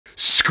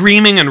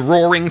Screaming and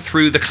roaring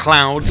through the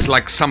clouds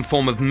like some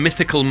form of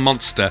mythical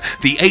monster,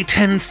 the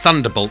A-10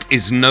 Thunderbolt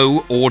is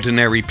no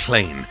ordinary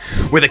plane.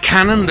 With a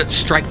cannon that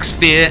strikes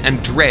fear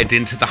and dread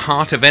into the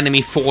heart of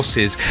enemy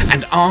forces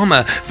and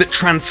armor that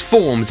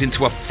transforms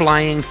into a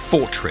flying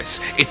fortress,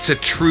 it's a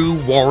true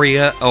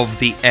warrior of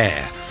the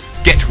air.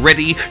 Get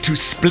ready to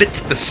split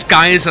the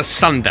skies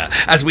asunder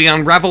as we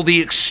unravel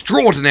the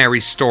extraordinary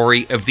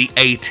story of the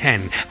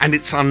A-10 and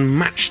its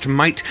unmatched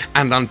might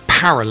and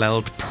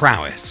unparalleled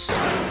prowess.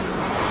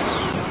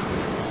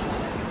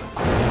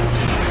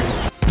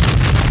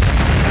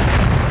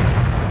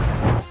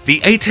 The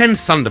A-10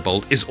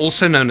 Thunderbolt is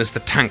also known as the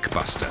Tank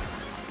Buster.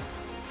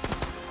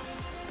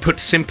 Put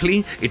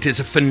simply, it is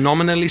a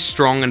phenomenally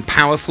strong and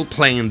powerful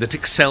plane that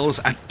excels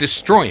at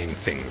destroying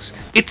things.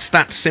 It's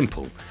that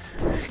simple.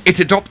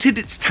 It adopted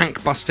its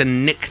Tank Buster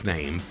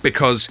nickname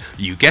because,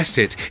 you guessed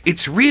it,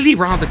 it's really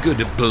rather good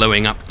at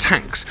blowing up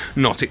tanks,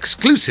 not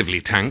exclusively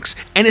tanks,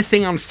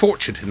 anything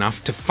unfortunate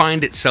enough to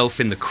find itself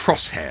in the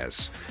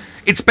crosshairs.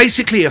 It's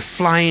basically a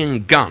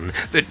flying gun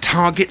that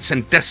targets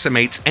and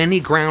decimates any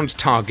ground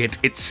target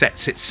it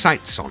sets its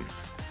sights on.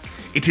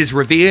 It is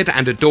revered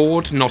and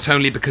adored not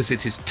only because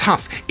it is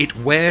tough, it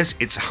wears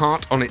its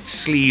heart on its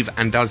sleeve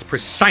and does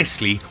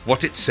precisely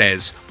what it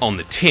says on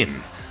the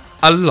tin.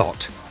 A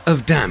lot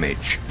of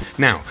damage.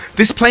 Now,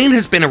 this plane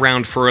has been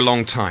around for a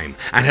long time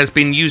and has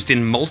been used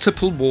in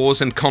multiple wars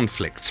and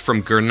conflicts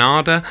from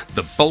Grenada,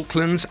 the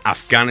Balkans,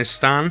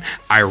 Afghanistan,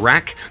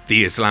 Iraq,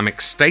 the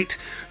Islamic State,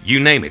 you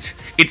name it.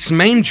 Its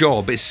main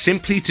job is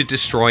simply to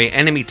destroy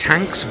enemy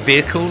tanks,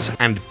 vehicles,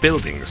 and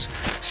buildings.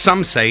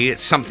 Some say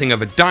it's something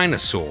of a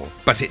dinosaur,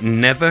 but it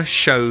never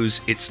shows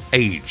its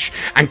age,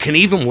 and can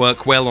even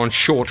work well on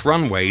short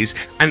runways,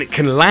 and it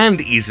can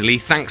land easily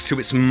thanks to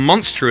its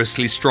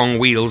monstrously strong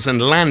wheels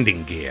and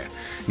landing gear.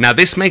 Now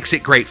this makes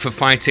it great for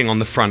fighting on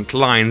the front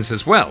lines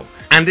as well,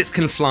 and it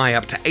can fly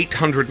up to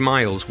 800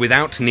 miles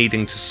without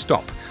needing to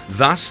stop.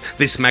 Thus,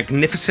 this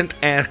magnificent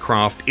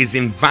aircraft is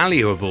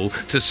invaluable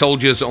to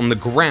soldiers on the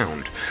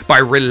ground by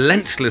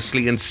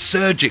relentlessly and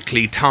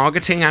surgically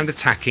targeting and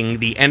attacking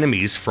the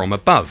enemies from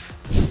above.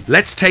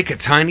 Let's take a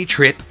tiny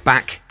trip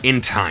back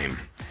in time.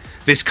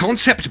 This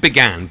concept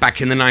began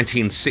back in the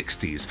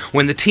 1960s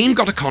when the team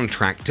got a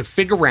contract to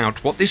figure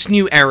out what this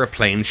new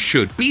aeroplane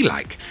should be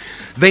like.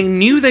 They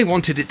knew they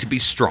wanted it to be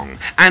strong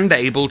and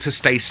able to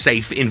stay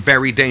safe in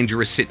very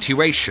dangerous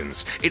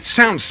situations. It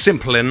sounds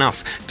simple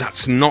enough,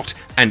 that's not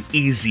an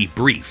easy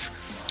brief.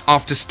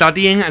 After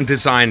studying and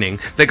designing,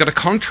 they got a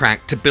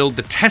contract to build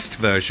the test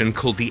version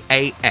called the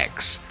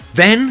AX.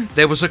 Then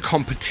there was a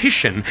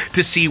competition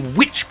to see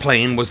which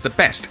plane was the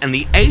best, and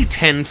the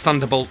A-10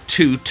 Thunderbolt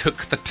II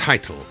took the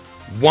title.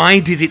 Why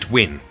did it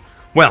win?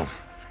 Well,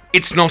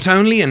 it's not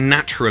only a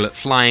natural at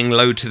flying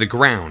low to the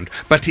ground,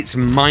 but it's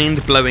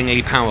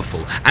mind-blowingly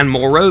powerful, and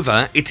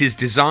moreover, it is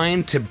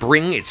designed to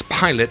bring its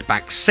pilot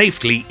back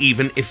safely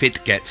even if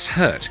it gets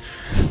hurt.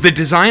 The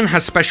design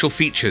has special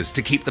features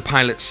to keep the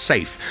pilot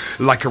safe,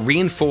 like a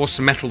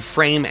reinforced metal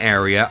frame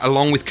area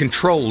along with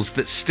controls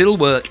that still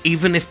work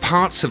even if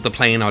parts of the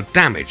plane are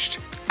damaged.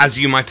 As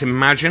you might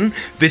imagine,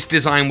 this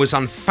design was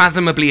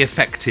unfathomably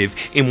effective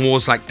in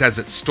wars like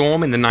Desert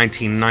Storm in the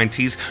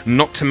 1990s,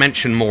 not to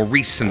mention more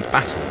recent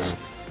battles.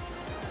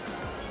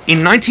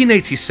 In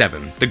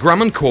 1987, the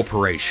Grumman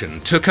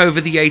Corporation took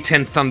over the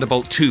A-10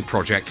 Thunderbolt II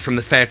project from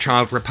the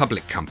Fairchild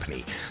Republic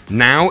Company.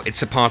 Now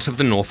it's a part of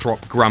the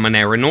Northrop Grumman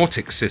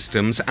Aeronautics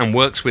Systems and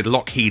works with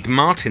Lockheed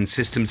Martin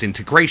Systems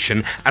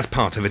Integration as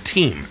part of a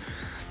team.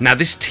 Now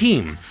this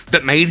team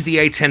that made the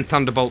A-10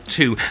 Thunderbolt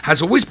II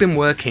has always been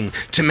working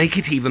to make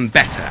it even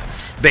better.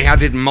 They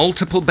added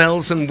multiple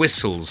bells and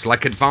whistles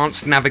like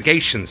advanced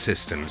navigation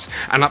systems,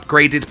 an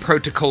upgraded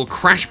protocol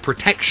crash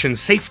protection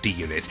safety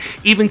unit,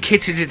 even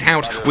kitted it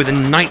out with a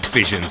night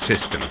vision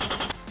system.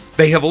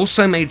 They have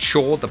also made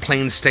sure the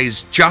plane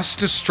stays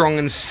just as strong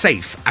and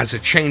safe as a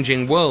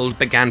changing world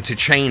began to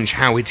change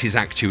how it is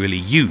actually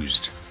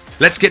used.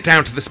 Let's get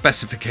down to the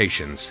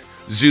specifications.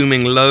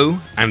 Zooming low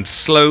and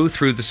slow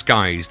through the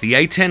skies, the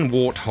A-10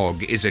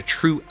 Warthog is a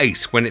true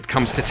ace when it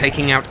comes to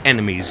taking out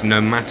enemies no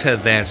matter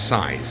their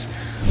size.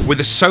 With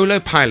a solo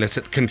pilot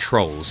at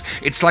controls,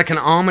 it's like an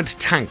armoured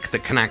tank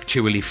that can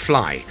actually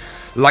fly,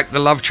 like the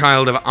love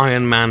child of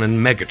Iron Man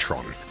and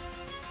Megatron.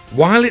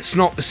 While it's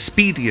not the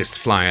speediest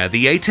flyer,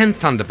 the A-10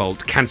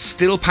 Thunderbolt can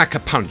still pack a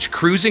punch,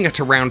 cruising at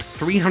around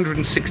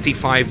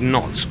 365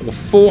 knots or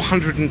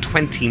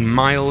 420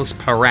 miles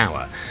per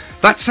hour.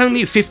 That's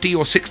only 50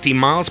 or 60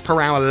 miles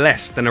per hour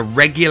less than a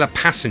regular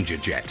passenger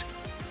jet.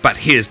 But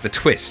here's the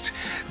twist.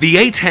 The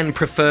A-10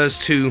 prefers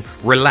to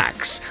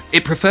relax.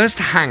 It prefers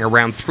to hang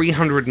around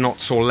 300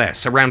 knots or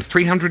less, around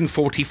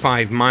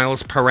 345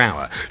 miles per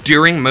hour,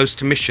 during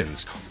most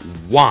missions.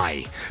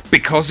 Why?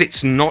 Because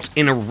it's not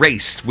in a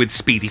race with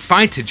speedy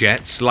fighter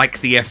jets like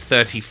the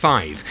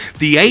F-35.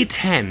 The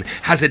A-10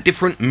 has a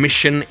different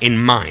mission in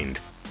mind.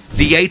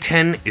 The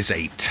A-10 is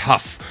a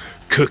tough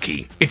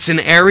cookie. It's an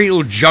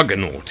aerial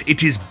juggernaut.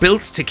 It is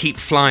built to keep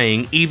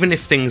flying even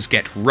if things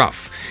get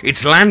rough.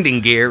 Its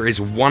landing gear is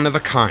one of a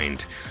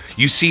kind.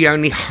 You see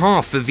only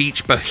half of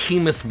each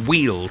behemoth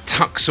wheel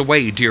tucks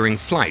away during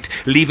flight,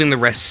 leaving the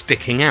rest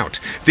sticking out.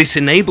 This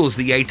enables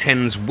the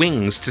A-10's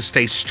wings to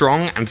stay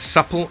strong and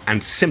supple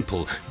and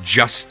simple,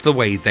 just the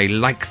way they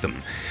like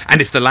them.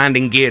 And if the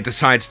landing gear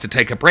decides to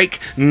take a break,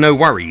 no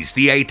worries,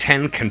 the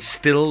A-10 can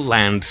still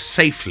land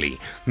safely.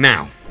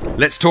 Now,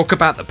 let's talk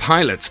about the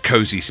pilot's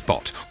cozy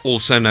spot,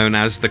 also known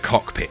as the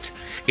cockpit.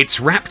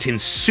 It's wrapped in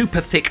super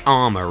thick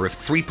armour of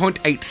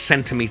 3.8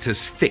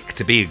 centimeters thick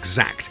to be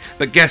exact,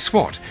 but guess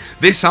what?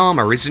 This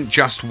armour isn't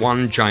just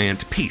one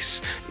giant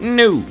piece.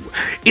 No,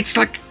 it's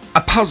like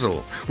a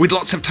puzzle with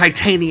lots of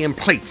titanium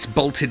plates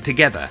bolted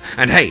together,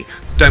 and hey,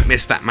 don't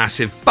miss that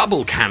massive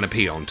bubble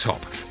canopy on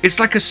top. It's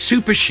like a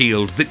super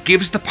shield that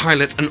gives the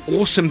pilot an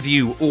awesome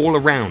view all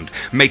around,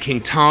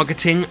 making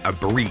targeting a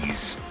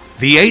breeze.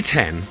 The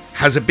A-10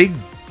 has a big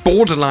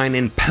borderline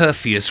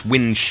impervious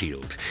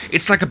windshield.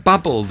 It's like a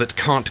bubble that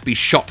can't be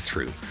shot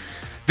through.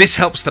 This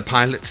helps the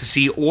pilot to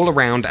see all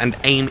around and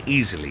aim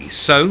easily,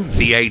 so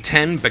the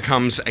A-10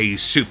 becomes a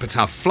super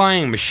tough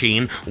flying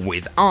machine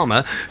with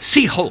armour,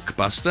 see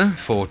Hulkbuster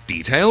for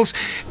details,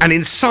 and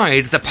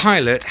inside the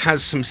pilot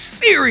has some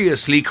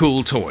seriously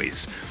cool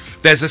toys.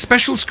 There's a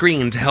special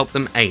screen to help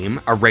them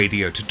aim, a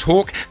radio to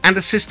talk, and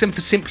a system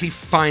for simply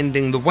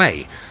finding the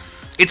way.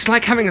 It's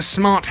like having a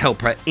smart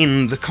helper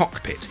in the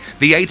cockpit.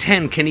 The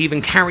A-10 can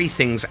even carry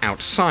things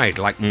outside,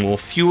 like more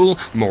fuel,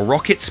 more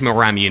rockets,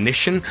 more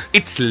ammunition.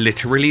 It's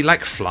literally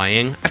like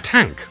flying a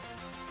tank.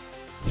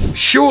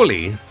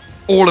 Surely,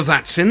 all of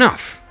that's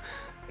enough?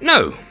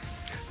 No.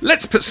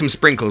 Let's put some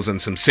sprinkles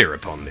and some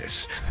syrup on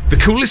this. The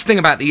coolest thing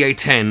about the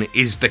A-10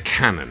 is the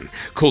cannon,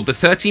 called the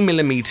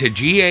 30mm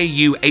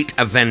GAU-8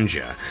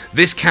 Avenger.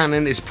 This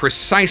cannon is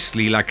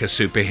precisely like a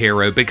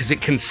superhero because it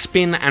can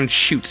spin and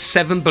shoot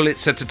 7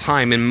 bullets at a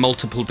time in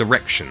multiple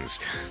directions.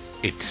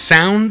 It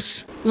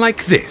sounds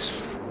like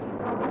this.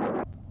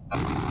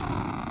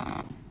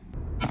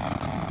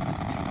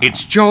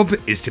 Its job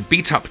is to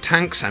beat up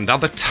tanks and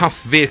other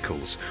tough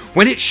vehicles.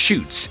 When it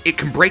shoots, it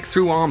can break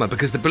through armor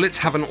because the bullets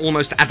have an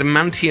almost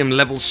adamantium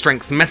level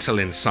strength metal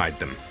inside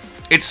them.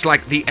 It's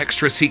like the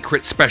extra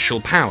secret special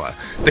power.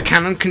 The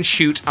cannon can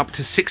shoot up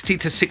to 60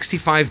 to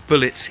 65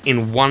 bullets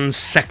in 1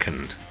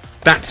 second.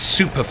 That's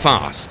super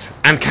fast,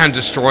 and can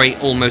destroy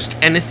almost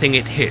anything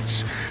it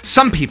hits.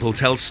 Some people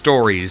tell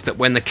stories that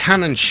when the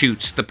cannon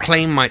shoots, the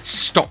plane might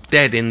stop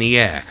dead in the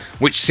air,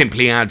 which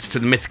simply adds to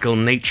the mythical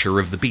nature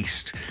of the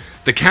beast.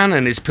 The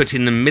cannon is put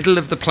in the middle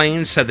of the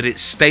plane so that it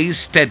stays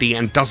steady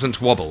and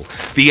doesn't wobble.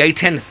 The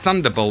A-10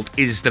 Thunderbolt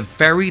is the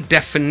very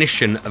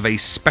definition of a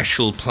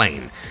special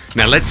plane.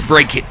 Now let's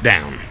break it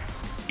down.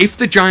 If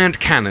the giant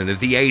cannon of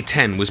the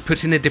A-10 was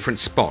put in a different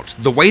spot,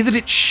 the way that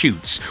it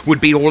shoots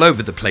would be all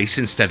over the place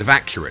instead of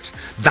accurate.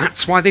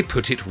 That's why they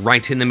put it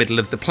right in the middle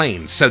of the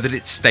plane, so that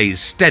it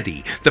stays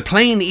steady. The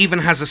plane even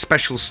has a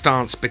special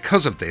stance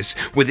because of this,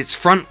 with its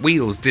front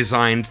wheels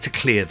designed to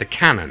clear the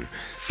cannon.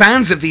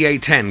 Fans of the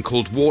A-10,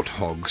 called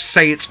Warthogs,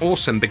 say it's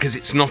awesome because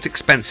it's not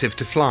expensive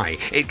to fly,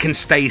 it can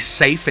stay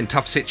safe in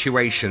tough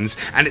situations,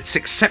 and it's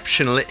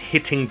exceptional at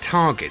hitting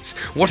targets,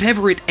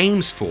 whatever it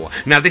aims for.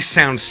 Now this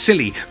sounds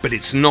silly, but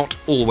it's not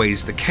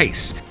always the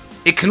case.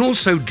 It can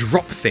also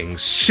drop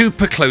things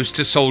super close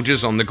to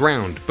soldiers on the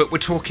ground, but we're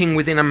talking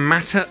within a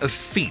matter of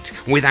feet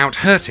without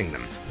hurting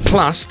them.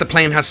 Plus, the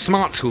plane has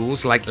smart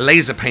tools like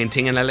laser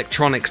painting and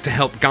electronics to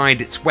help guide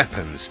its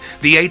weapons.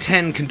 The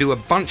A-10 can do a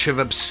bunch of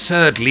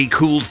absurdly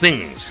cool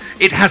things.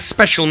 It has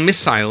special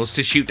missiles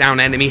to shoot down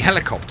enemy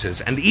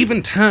helicopters, and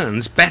even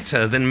turns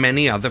better than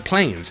many other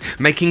planes,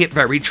 making it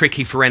very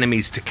tricky for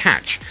enemies to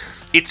catch.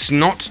 It's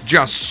not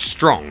just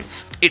strong,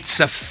 it's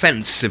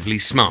offensively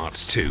smart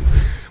too.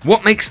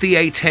 What makes the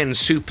A-10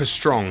 super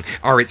strong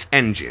are its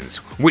engines,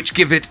 which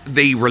give it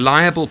the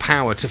reliable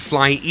power to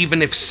fly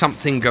even if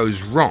something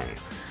goes wrong.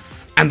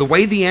 And the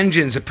way the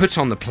engines are put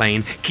on the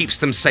plane keeps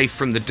them safe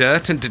from the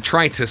dirt and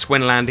detritus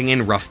when landing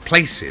in rough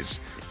places.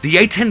 The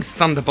A-10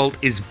 Thunderbolt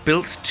is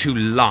built to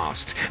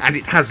last, and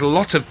it has a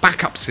lot of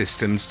backup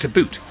systems to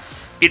boot.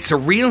 It's a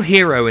real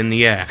hero in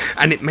the air,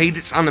 and it made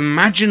its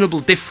unimaginable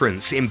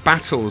difference in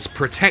battles,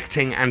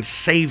 protecting and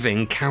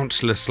saving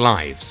countless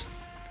lives.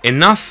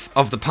 Enough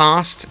of the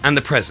past and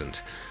the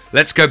present.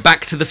 Let's go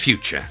back to the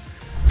future.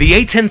 The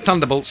A-10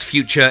 Thunderbolt's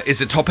future is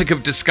a topic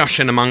of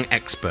discussion among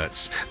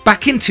experts.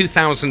 Back in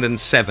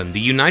 2007, the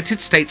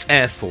United States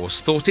Air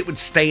Force thought it would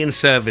stay in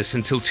service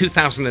until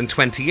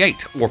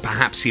 2028, or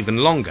perhaps even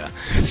longer.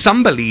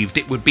 Some believed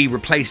it would be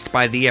replaced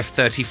by the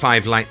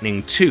F-35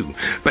 Lightning II,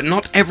 but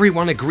not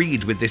everyone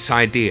agreed with this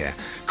idea.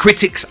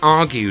 Critics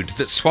argued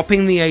that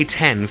swapping the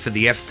A-10 for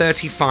the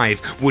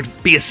F-35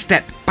 would be a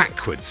step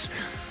backwards.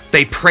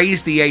 They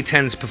praised the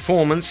A-10's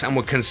performance and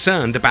were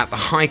concerned about the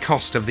high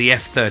cost of the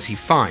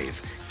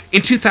F-35.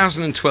 In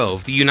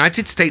 2012, the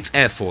United States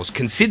Air Force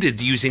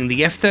considered using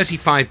the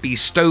F-35B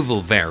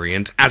Stovall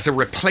variant as a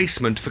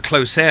replacement for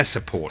close air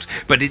support,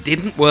 but it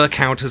didn't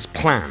work out as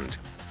planned.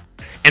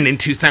 And in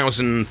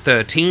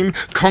 2013,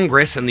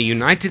 Congress and the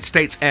United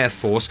States Air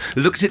Force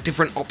looked at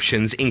different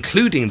options,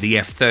 including the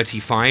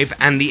F-35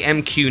 and the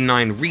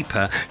MQ-9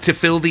 Reaper, to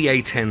fill the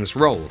A-10's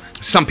role.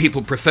 Some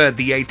people preferred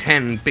the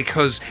A-10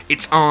 because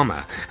its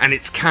armour and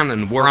its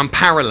cannon were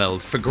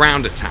unparalleled for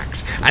ground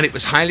attacks, and it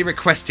was highly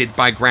requested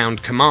by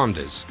ground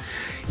commanders.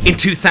 In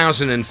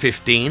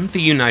 2015,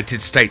 the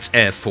United States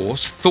Air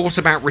Force thought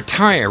about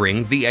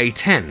retiring the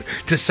A-10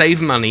 to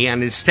save money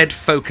and instead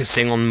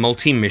focusing on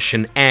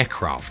multi-mission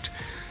aircraft.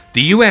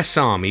 The US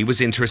Army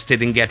was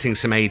interested in getting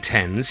some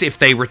A-10s if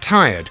they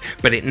retired,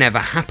 but it never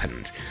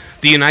happened.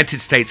 The United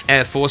States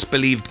Air Force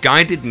believed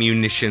guided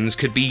munitions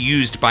could be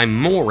used by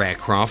more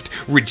aircraft,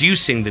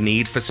 reducing the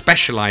need for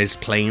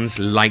specialized planes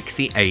like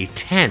the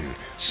A-10.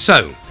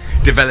 So,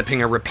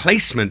 developing a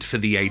replacement for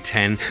the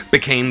A-10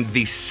 became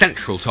the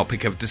central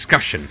topic of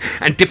discussion,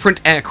 and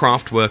different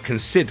aircraft were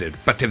considered,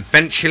 but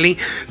eventually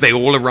they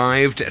all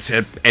arrived at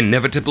an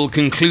inevitable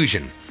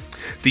conclusion.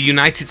 The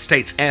United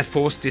States Air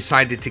Force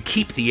decided to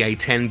keep the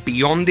A-10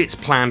 beyond its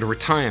planned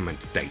retirement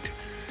date.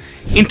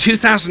 In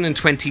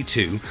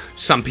 2022,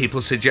 some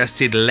people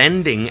suggested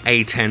lending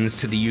A-10s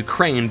to the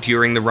Ukraine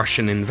during the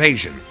Russian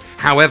invasion.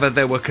 However,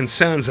 there were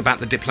concerns about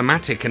the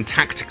diplomatic and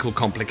tactical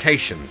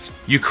complications.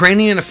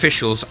 Ukrainian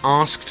officials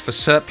asked for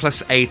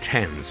surplus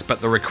A-10s,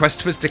 but the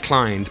request was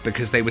declined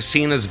because they were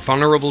seen as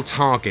vulnerable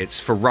targets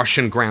for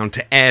Russian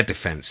ground-to-air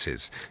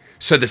defenses.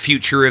 So the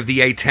future of the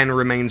A-10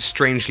 remains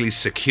strangely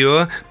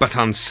secure, but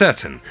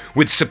uncertain,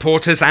 with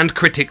supporters and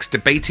critics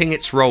debating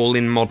its role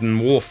in modern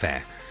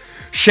warfare.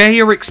 Share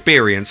your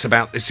experience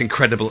about this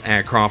incredible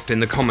aircraft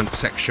in the comments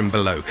section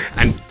below,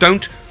 and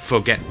don't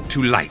forget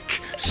to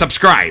like,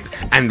 subscribe,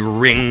 and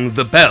ring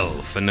the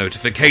bell for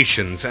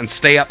notifications, and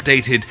stay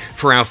updated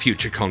for our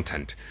future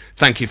content.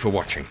 Thank you for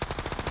watching.